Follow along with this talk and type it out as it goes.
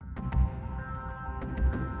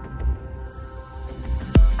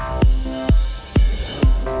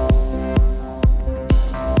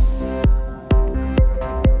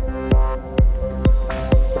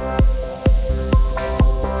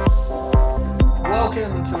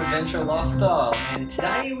Welcome to Adventure Lifestyle, and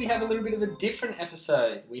today we have a little bit of a different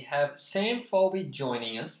episode. We have Sam Folbigg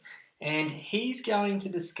joining us, and he's going to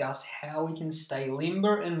discuss how we can stay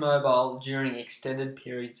limber and mobile during extended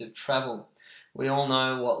periods of travel. We all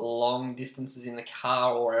know what long distances in the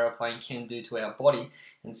car or aeroplane can do to our body,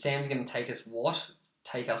 and Sam's going to take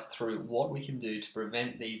us through what we can do to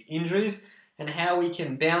prevent these injuries and how we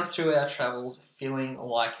can bounce through our travels feeling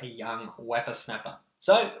like a young whippersnapper.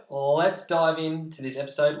 So let's dive into this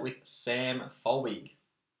episode with Sam Folbigg.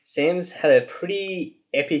 Sam's had a pretty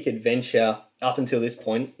epic adventure up until this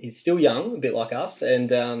point. He's still young, a bit like us, and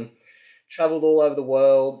travelled all over the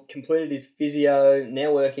world, completed his physio,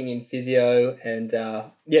 now working in physio, and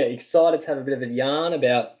excited to have a bit of a yarn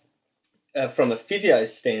about, from a physio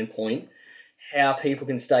standpoint, how people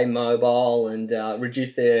can stay mobile and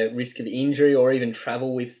reduce their risk of injury or even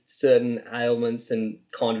travel with certain ailments and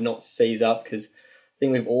kind of not seize up, because I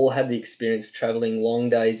think we've all had the experience of travelling long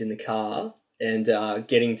days in the car and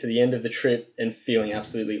getting to the end of the trip and feeling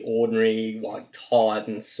absolutely ordinary, like tired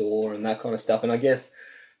and sore and that kind of stuff. And I guess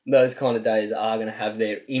those kind of days are going to have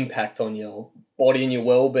their impact on your body and your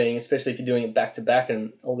well-being, especially if you're doing it back-to-back.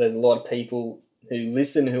 And there's a lot of people who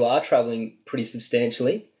listen who are travelling pretty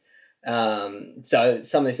substantially. So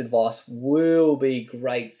some of this advice will be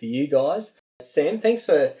great for you guys. Sam, thanks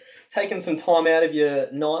for taking some time out of your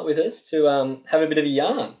night with us to have a bit of a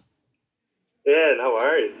yarn. Yeah, no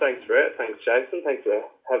worries. Thanks, Brett. Thanks, Jason. Thanks for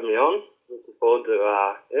having me on. Looking forward to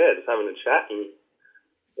just having a chat and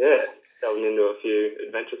delving into a few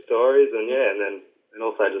adventure stories and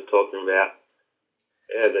also just talking about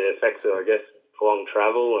the effects of, I guess, prolonged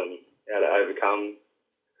travel and how to overcome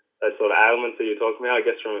those sort of ailments that you're talking about, I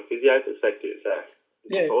guess, from a physio perspective. So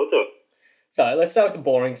looking forward to it. So let's start with the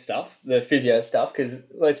boring stuff, the physio stuff, because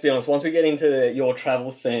let's be honest, once we get into your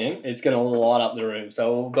travel, Sam, it's going to light up the room.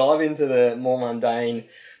 So we'll dive into the more mundane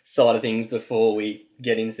side of things before we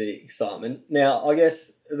get into the excitement. Now, I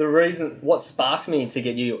guess what sparked me to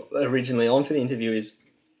get you originally on for the interview is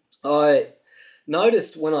I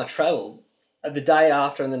noticed when I travelled, the day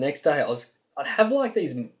after and the next day, I'd have like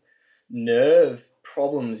these nerve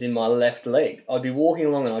problems in my left leg. I'd be walking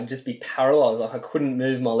along and I'd just be paralysed, like I couldn't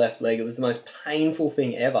move my left leg. It was the most painful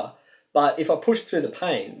thing ever. But if I pushed through the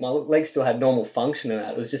pain, my leg still had normal function in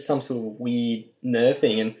that. It was just some sort of weird nerve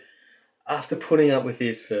thing. And after putting up with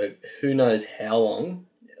this for who knows how long,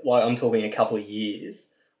 like I'm talking a couple of years,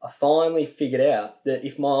 I finally figured out that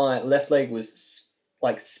if my left leg was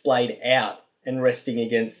like splayed out and resting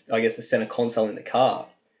against, I guess, the centre console in the car,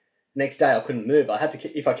 next day I couldn't move. I had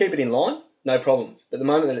to, if I keep it in line, no problems. But the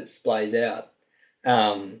moment that it splays out,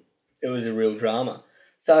 it was a real drama.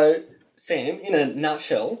 So, Sam, in a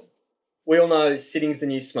nutshell, we all know sitting's the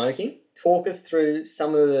new smoking. Talk us through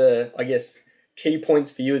some of the, I guess, key points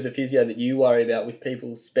for you as a physio that you worry about with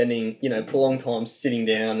people spending, prolonged time sitting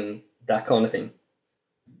down and that kind of thing.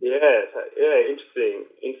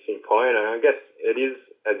 Interesting point. I guess it is,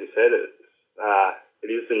 as you said, it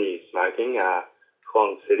is the new smoking,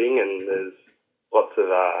 prolonged sitting, and there's lots of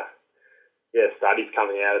studies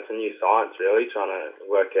coming out. It's a new science, really, trying to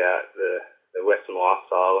work out the Western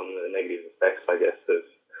lifestyle and the negative effects, I guess,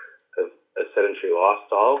 of a sedentary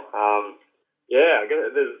lifestyle. I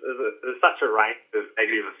guess there's such a range of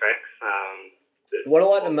negative effects. What are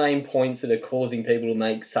like the main points that are causing people to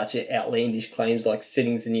make such outlandish claims like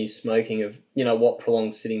sitting's the new smoking, of what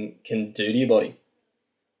prolonged sitting can do to your body?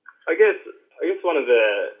 I guess one of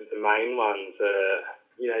the main ones,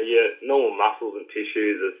 your normal muscles and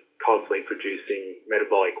tissues are constantly producing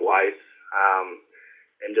metabolic waste,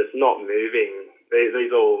 and just not moving. These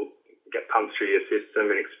all get pumped through your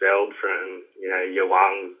system and expelled from your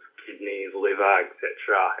lungs, kidneys, liver, etc.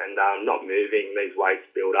 And not moving, these wastes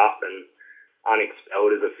build up and aren't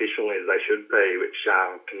expelled as efficiently as they should be, which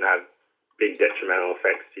can have big detrimental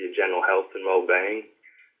effects to your general health and well-being.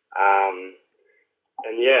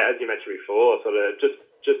 As you mentioned before, sort of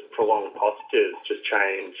just prolonged postures just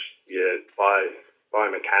change your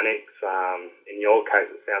biomechanics. In your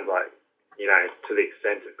case, it sounds like, to the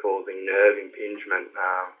extent of causing nerve impingement,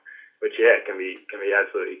 which can be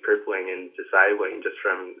absolutely crippling and disabling just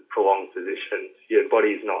from prolonged positions. Your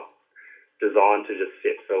body's not designed to just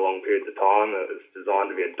sit for long periods of time. It's designed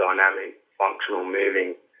to be a dynamic, functional,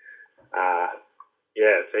 moving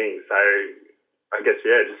thing. So I guess,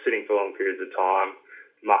 just sitting for long periods of time,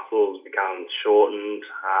 muscles become shortened.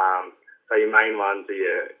 So your main ones are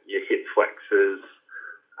your hip flexors,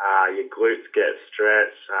 your glutes get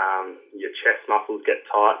stretched, your chest muscles get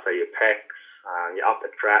tight, so your pecs, your upper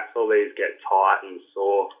traps, all these get tight and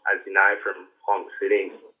sore, as you know, from long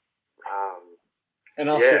sitting. And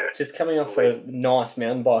after just coming off a nice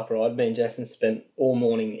mountain bike ride, me and Jason spent all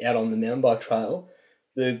morning out on the mountain bike trail.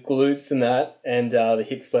 The glutes and that, and the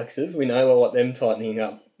hip flexors, we know what them tightening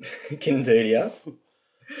up can do to you.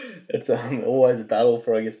 It's always a battle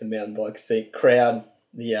for, I guess, the mountain bike seat crowd,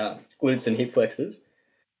 the glutes and hip flexors.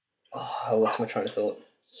 Oh, I lost my train of thought.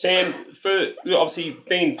 Sam, for obviously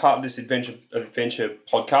being part of this adventure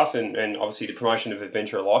podcast and obviously the promotion of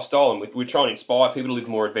adventure lifestyle, and we're trying to inspire people to live a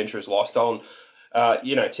more adventurous lifestyle, and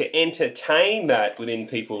to entertain that within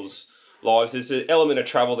people's lives, there's an element of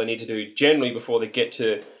travel they need to do generally before they get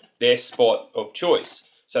to their spot of choice.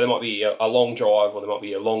 So there might be a long drive, or there might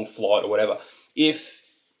be a long flight, or whatever. If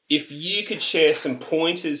you could share some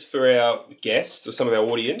pointers for our guests or some of our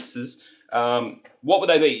audiences, what would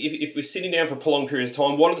they be? If we're sitting down for a prolonged period of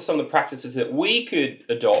time, what are some of the practices that we could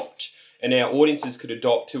adopt and our audiences could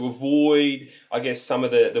adopt to avoid, I guess, some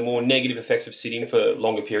of the more negative effects of sitting for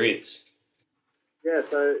longer periods?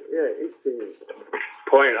 Interesting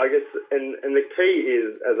point, I guess, and the key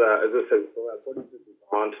is, as I said before, our bodies are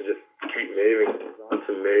designed to just keep moving, it's designed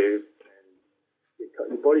to move, and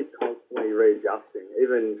your body's constantly readjusting,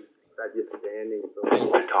 even that you're standing for a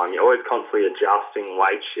long time. You're always constantly adjusting,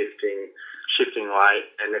 weight shifting weight,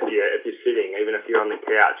 and if you're sitting, even if you're on the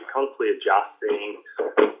couch, you're constantly adjusting.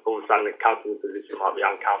 All of a sudden, the comfortable position might be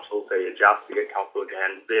uncomfortable, so you adjust to get comfortable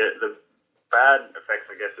again. The bad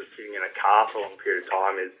effects, I guess, of sitting in a car for a long period of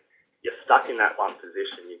time is you're stuck in that one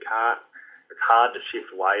position. You can't. It's hard to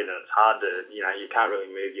shift weight, and it's hard to, you can't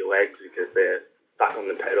really move your legs because they're stuck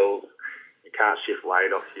on the pedals. You can't shift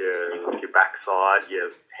weight off your backside.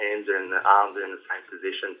 Your hands are arms are in the same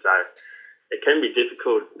position. So it can be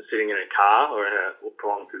difficult sitting in a car or in a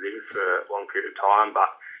prolonged position for a long period of time.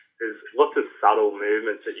 But there's lots of subtle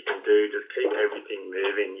movements that you can do. Just keep everything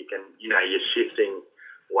moving. You can, you're shifting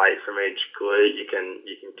weight from each glute. You can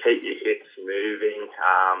keep your hips moving.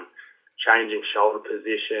 Changing shoulder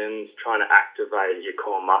positions, trying to activate your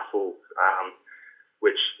core muscles,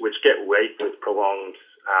 which get weak with prolonged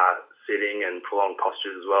sitting and prolonged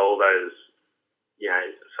postures as well. Those,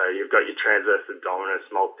 so you've got your transverse abdominis,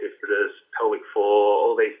 multifidus, pelvic floor,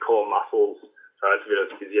 all these core muscles. So that's a bit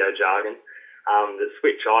of physio jargon that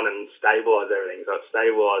switch on and stabilise everything. So it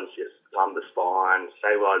stabilises your lumbar spine,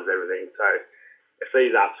 stabilises everything. So if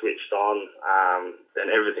these aren't switched on,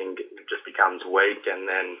 then everything just becomes weak, and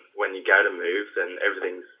then when you go to move, then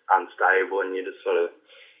everything's unstable, and you're just sort of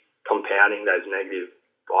compounding those negative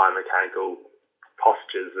biomechanical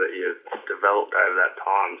postures that you've developed over that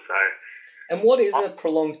time. So, and what is a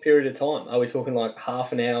prolonged period of time? Are we talking like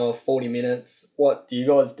half an hour, 40 minutes? What do you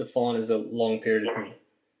guys define as a long period of time?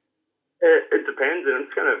 It depends, and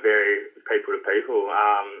it's going to vary people to people.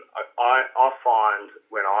 I find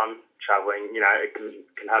when I'm travelling, it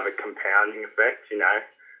can have a compounding effect.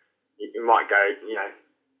 You might go,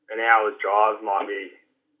 an hour's drive might be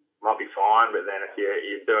fine, but then if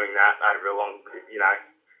you're doing that over a long,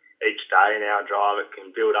 each day an hour drive, it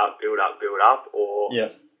can build up, or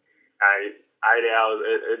 8 hours.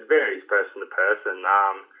 It varies person to person.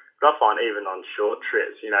 But I find even on short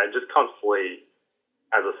trips, just constantly,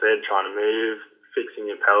 as I said, trying to move, fixing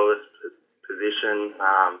your pelvis position,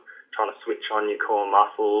 trying to switch on your core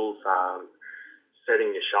muscles,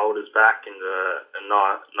 setting your shoulders back into a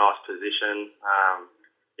nice position.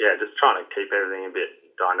 Just trying to keep everything a bit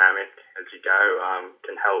dynamic as you go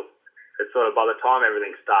can help. It's sort of, by the time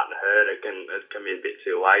everything's starting to hurt, it can be a bit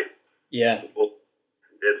too late. Yeah.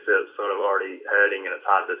 It's sort of already hurting, and it's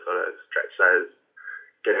hard to sort of stretch those,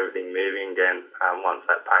 get everything moving again once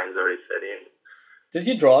that pain's already set in. Does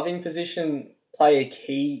your driving position play a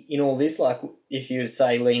key in all this? Like if you were,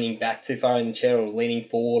 say, leaning back too far in the chair, or leaning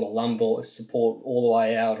forward, or lumbar support all the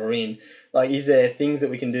way out or in, like is there things that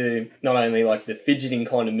we can do, not only like the fidgeting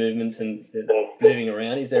kind of movements and the moving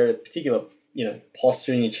around, is there a particular,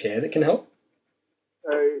 posture in your chair that can help?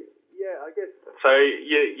 So, I guess. So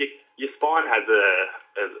your spine has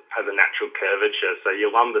a natural curvature. So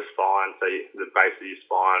your lumbar spine, the base of your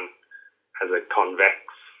spine has a concave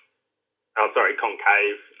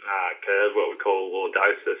curve, what we call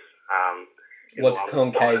lordosis. What's a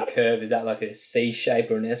concave curve? Is that like a C shape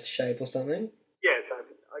or an S shape or something? Yeah, so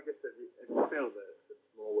I guess if you feel the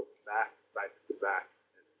smallest back, base of the back,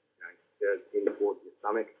 curves in towards your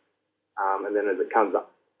stomach, and then as it comes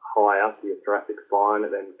up high up to your thoracic spine,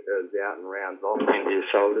 it then curves out and rounds off into your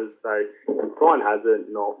shoulders. So your spine has a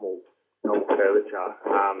normal curvature.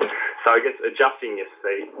 So I guess adjusting your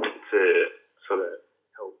seat to sort of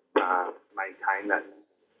help maintain that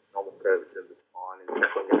normal curvature of the spine is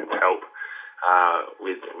definitely going to help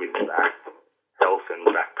with back health and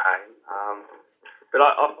back pain. But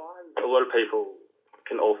I find a lot of people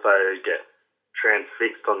can also get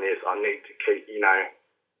transfixed on this. I need to keep,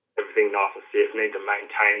 everything nice and stiff. Need to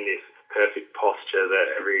maintain this perfect posture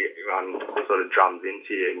that everyone sort of drums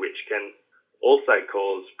into you, which can also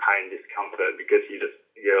cause pain, discomfort, because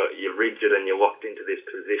you're rigid and you're locked into this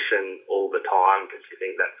position all the time because you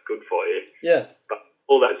think that's good for you. Yeah. But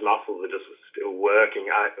all those muscles are just still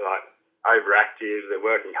working, like overactive. They're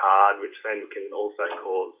working hard, which then can also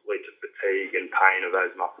lead to fatigue and pain of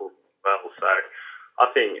those muscles as well. So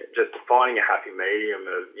I think just finding a happy medium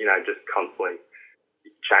of, just constantly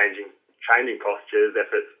changing postures.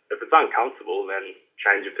 If it's uncomfortable, then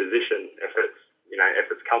change your position. If it's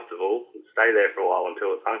comfortable, stay there for a while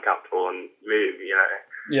until it's uncomfortable and move.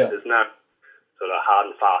 Yeah. There's no sort of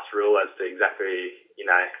hard and fast rule as to exactly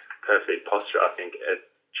perfect posture. I think it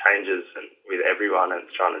changes with everyone, and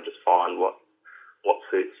it's trying to just find what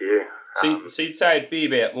suits you. So you'd say it'd be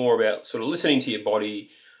more about sort of listening to your body,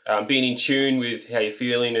 being in tune with how you're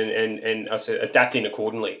feeling, and I said adapting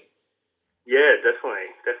accordingly. Yeah,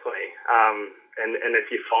 definitely. And if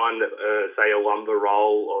you find that, say, a lumbar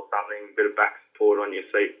roll or something, a bit of back support on your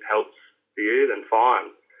seat helps for you, then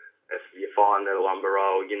fine. If you find that a lumbar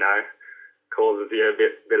roll, causes you a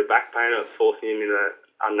bit of back pain, or it's forcing you into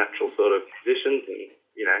unnatural sort of positions, and,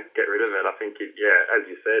 get rid of it. I think, as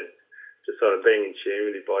you said, just sort of being in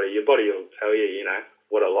tune with your body. Your body will tell you,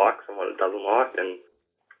 what it likes and what it doesn't like, and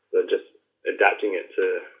so just adapting it to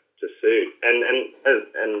suit.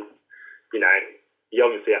 And you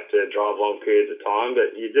obviously have to drive long periods of time,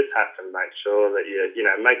 but you just have to make sure that you're,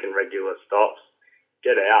 making regular stops,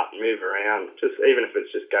 get out, move around, just even if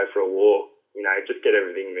it's just go for a walk, just get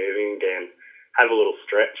everything moving again, have a little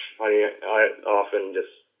stretch. I often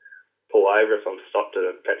just pull over if I'm stopped at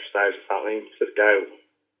a petrol station or something, just go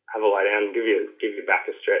have a lay down, give your back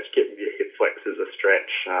a stretch, give your hip flexors a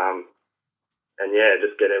stretch, and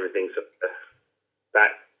just get everything sort of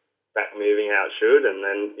back moving how it should, and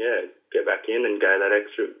then get back in and go that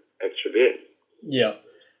extra bit. Yeah.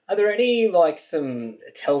 Are there any some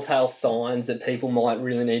telltale signs that people might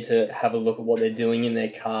really need to have a look at what they're doing in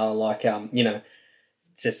their car?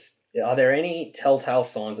 Are there any telltale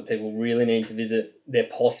signs that people really need to visit their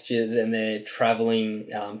postures and their travelling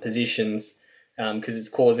positions because it's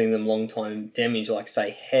causing them long-time damage, like say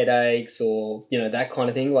headaches or that kind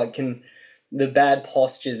of thing? Can the bad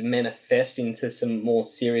postures manifest into some more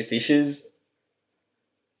serious issues?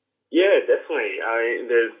 Yeah, definitely. I mean,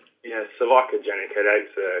 there's, sarcogenic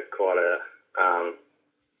headaches are quite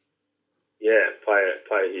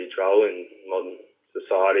play a huge role in modern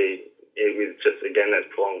society with just, again,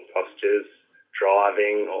 those prolonged postures,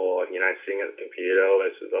 driving or, sitting at the computer, all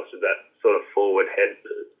those that sort of forward head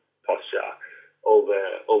posture. All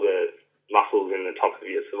the muscles in the top of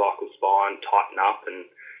your cervical spine tighten up and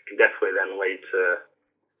can definitely then lead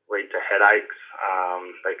to headaches.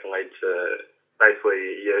 They can lead to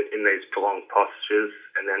basically you're in these prolonged postures,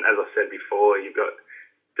 and then as I said before, you've got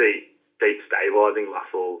deep stabilising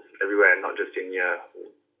muscles everywhere, not just in your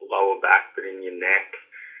lower back, but in your neck,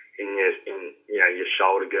 in your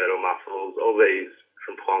shoulder girdle muscles. All these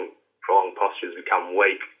from prolonged postures become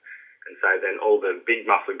weak. And so then all the big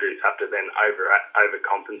muscle groups have to then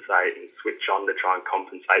overcompensate and switch on to try and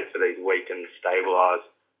compensate for these weak and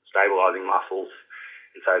stabilising muscles.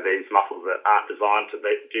 And so these muscles that aren't designed to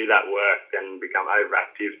do that work then become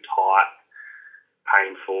overactive, tight,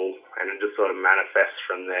 painful, and it just sort of manifests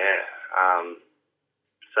from there.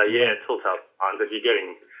 It's all tough signs. If you're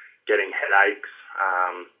getting headaches,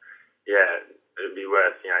 it'd be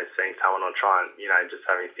worth, seeing someone or try and, just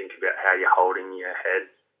having to think about how you're holding your head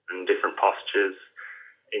and different postures.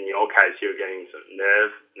 In your case, you were getting some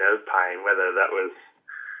nerve pain, whether that was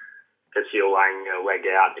because you're laying your leg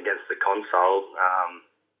out against the console.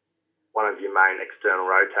 One of your main external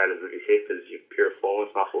rotators of your hip is your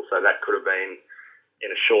piriformis muscle, so that could have been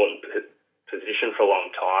in a shortened position for a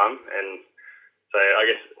long time. And so I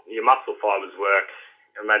guess your muscle fibers work.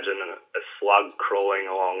 Imagine a slug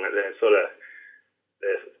crawling along. There's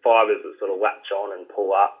fibers that sort of latch on and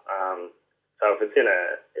pull up. So if it's in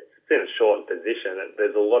a shortened position,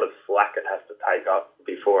 there's a lot of slack it has to take up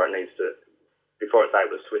before it's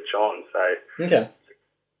able to switch on. So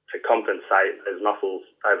to compensate, those muscles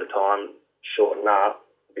over time shorten up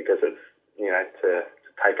because it's to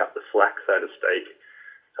take up the slack, so to speak,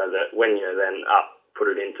 so that when you then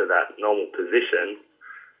put it into that normal position,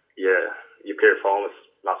 your piriformis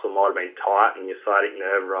muscle might have been tight and your sciatic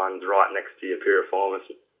nerve runs right next to your piriformis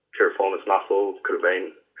muscle. Could have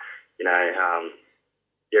been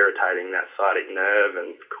irritating that sciatic nerve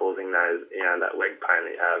and causing those, that leg pain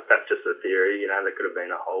that you have. That's just a theory, there could have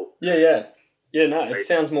been a whole... Yeah, no, it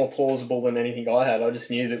sounds more plausible than anything I had. I just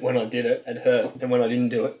knew that when I did it, it hurt, and when I didn't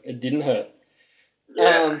do it, it didn't hurt.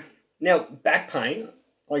 Yeah. Now, back pain,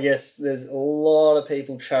 I guess there's a lot of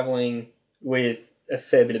people travelling with a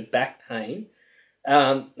fair bit of back pain.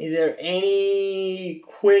 Is there any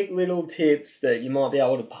quick little tips that you might be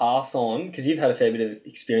able to pass on, because you've had a fair bit of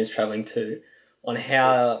experience travelling too, on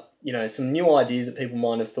how, some new ideas that people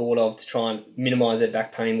might have thought of to try and minimise their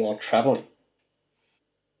back pain while travelling?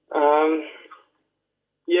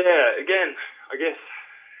 Yeah. Again, I guess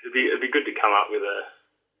it'd be good to come up with a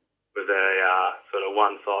sort of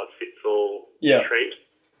one size fits all treat.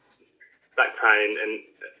 Back pain, and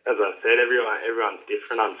as I said, everyone's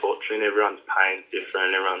different. Unfortunately, everyone's pain's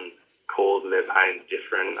different. Everyone's cause of their pain's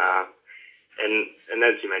different. And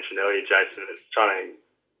as you mentioned earlier, Jason, it's trying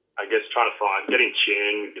to get in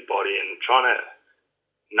tune with your body and trying to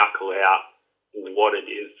knuckle out what it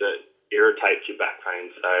is that irritates your back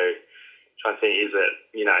pain. So trying to think, is it,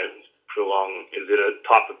 is it a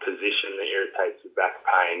type of position that irritates your back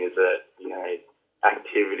pain? Is it,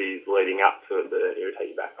 activities leading up to it that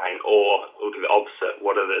irritate your back pain? Or look at the opposite,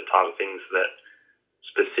 what are the type of things that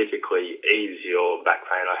specifically ease your back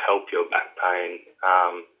pain or help your back pain?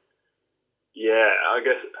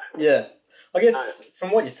 I guess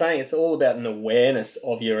from what you're saying, it's all about an awareness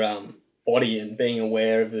of your body and being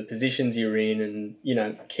aware of the positions you're in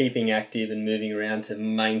and, keeping active and moving around to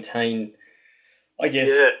maintain, I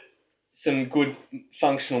guess, some good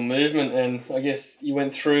functional movement. And I guess you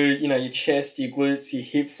went through, your chest, your glutes, your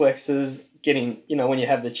hip flexors, getting, when you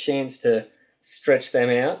have the chance to stretch them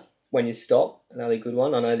out when you stop. Another good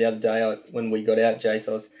one. I know the other day when we got out, Jace,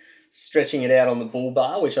 I was stretching it out on the bull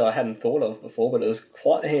bar, which I hadn't thought of before, but it was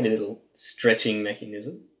quite a handy little stretching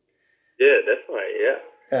mechanism. Yeah, definitely, yeah.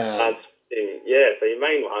 So the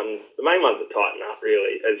main ones that tighten up,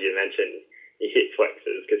 really, as you mentioned, your hip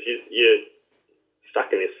flexors, because you're stuck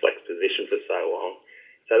in this flex position for so long.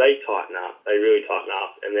 So they tighten up, they really tighten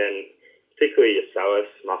up, and then particularly your psoas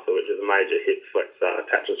muscle, which is a major hip flexor,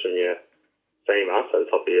 attaches from your femur, so the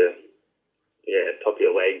top of your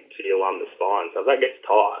leg to your lumbar spine. So if that gets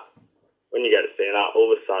tight, when you go to stand up, all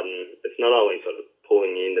of a sudden it's not only sort of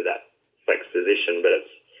pulling you into that flex position, but it's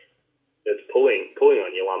pulling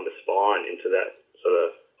on your lumbar spine into that sort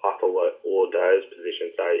of upper lordosis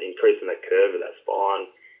position, so increasing the curve of that spine,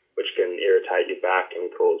 which can irritate your back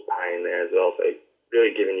and cause pain there as well. So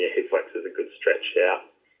really giving your hip flexors a good stretch out,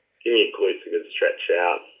 giving your glutes a good stretch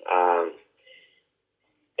out,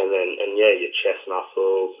 and your chest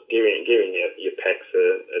muscles, giving your pecs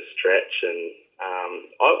a stretch.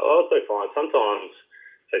 And I also find sometimes,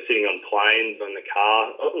 so sitting on planes or in the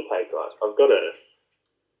car, I often take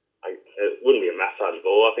it wouldn't be a massage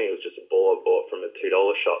ball. I think it was just a ball I bought from a $2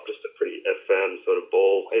 shop, just a firm sort of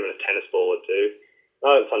ball, even a tennis ball or two.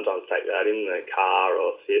 I would sometimes take that in the car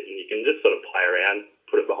or sit, and you can just sort of play around,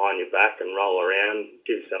 put it behind your back and roll around,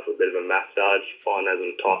 give yourself a bit of a massage, find those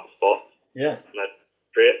in tight spots. Yeah. And that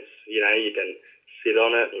strips, you can sit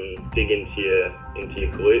on it and dig into your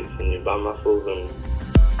glutes and your bum muscles. And